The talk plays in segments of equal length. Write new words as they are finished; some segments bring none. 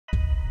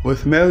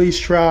With Melly's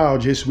trial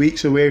just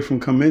weeks away from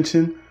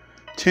commencing,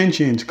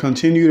 tensions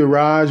continue to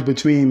rise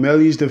between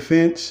Melly's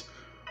defense,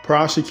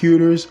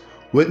 prosecutors,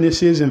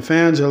 witnesses, and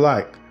fans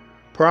alike.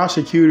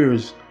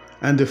 Prosecutors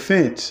and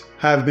defense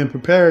have been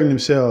preparing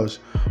themselves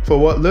for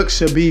what looks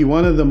to be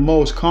one of the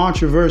most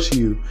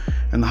controversial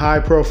and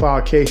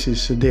high-profile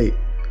cases to date.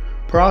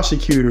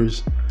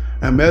 Prosecutors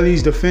and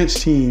Melly's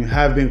defense team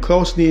have been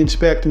closely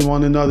inspecting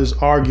one another's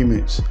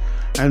arguments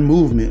and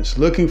movements,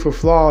 looking for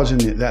flaws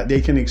in it that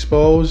they can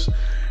expose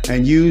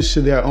and use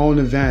to their own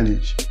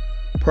advantage.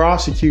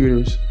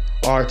 Prosecutors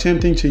are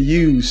attempting to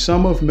use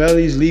some of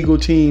Melly's legal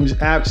team's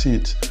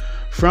absence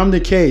from the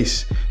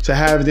case to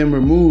have them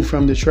removed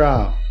from the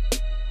trial.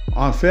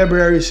 On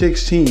February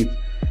 16th,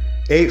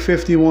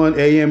 8:51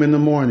 a.m. in the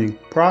morning,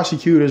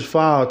 prosecutors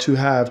filed to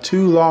have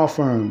two law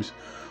firms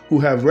who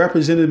have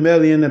represented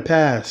Melly in the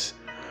past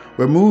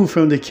removed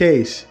from the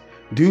case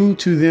due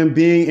to them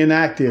being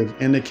inactive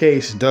in the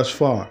case thus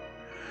far.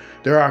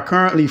 There are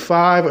currently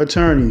 5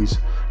 attorneys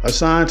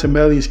assigned to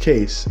Melly's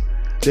case.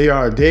 They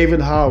are David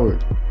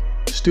Howard,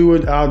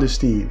 Stuart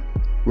Alderstein,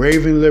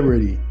 Raven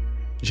Liberty,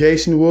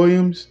 Jason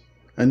Williams,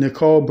 and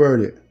Nicole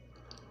Burdett.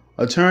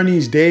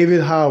 Attorneys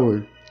David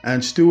Howard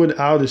and Stuart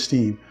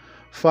Alderstein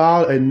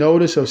filed a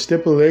notice of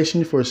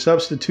stipulation for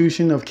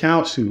substitution of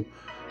counsel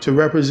to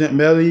represent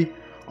Melly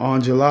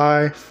on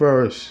July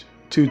 1st,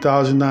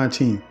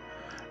 2019.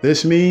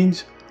 This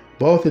means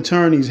both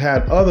attorneys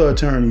had other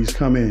attorneys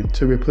come in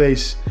to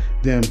replace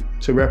them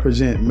to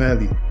represent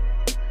Melly.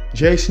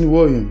 Jason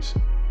Williams,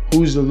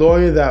 who's the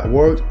lawyer that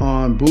worked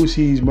on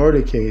Boosie's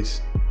murder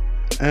case,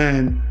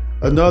 and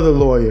another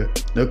lawyer,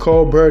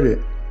 Nicole Burdett,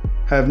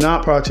 have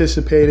not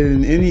participated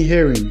in any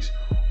hearings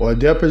or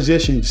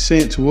depositions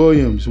since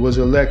Williams was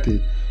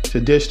elected to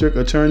district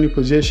attorney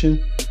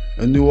position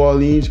in New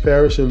Orleans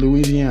Parish of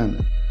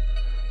Louisiana.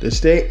 The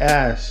state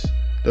asked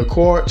the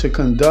court to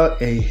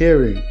conduct a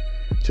hearing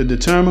to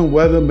determine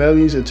whether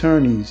Melly's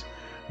attorneys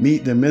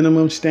meet the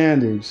minimum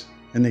standards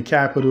in the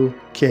capital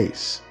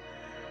case.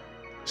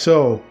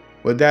 So,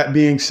 with that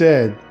being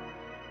said,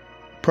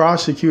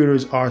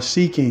 prosecutors are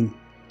seeking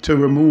to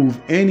remove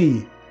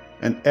any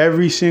and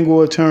every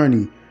single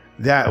attorney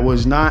that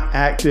was not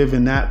active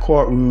in that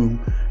courtroom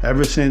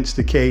ever since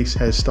the case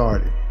has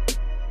started.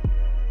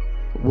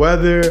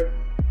 Whether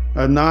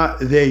or not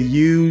they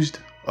used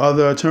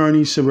other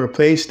attorneys to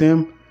replace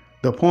them,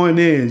 the point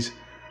is,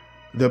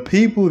 the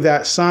people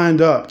that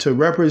signed up to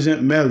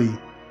represent Melly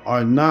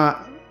are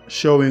not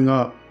showing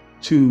up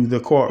to the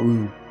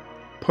courtroom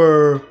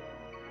per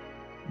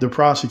the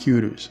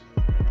prosecutors.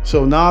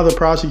 So now the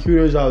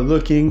prosecutors are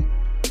looking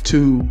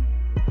to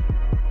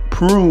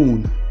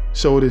prune,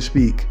 so to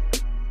speak,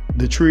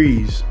 the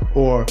trees,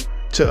 or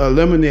to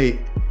eliminate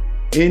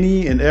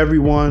any and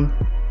everyone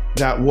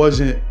that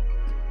wasn't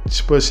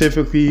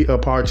specifically a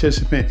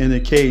participant in the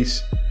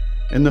case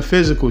in the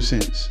physical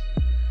sense.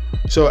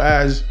 So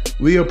as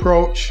we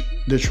approach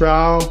the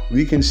trial,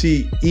 we can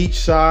see each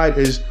side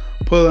is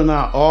pulling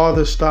out all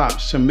the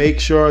stops to make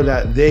sure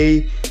that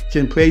they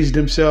can place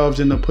themselves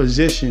in a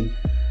position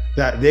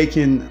that they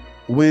can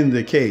win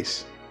the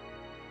case.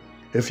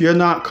 If you're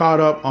not caught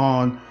up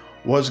on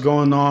what's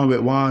going on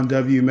with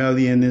Ynw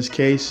Melly in this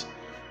case,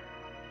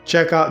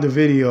 check out the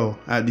video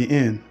at the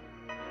end.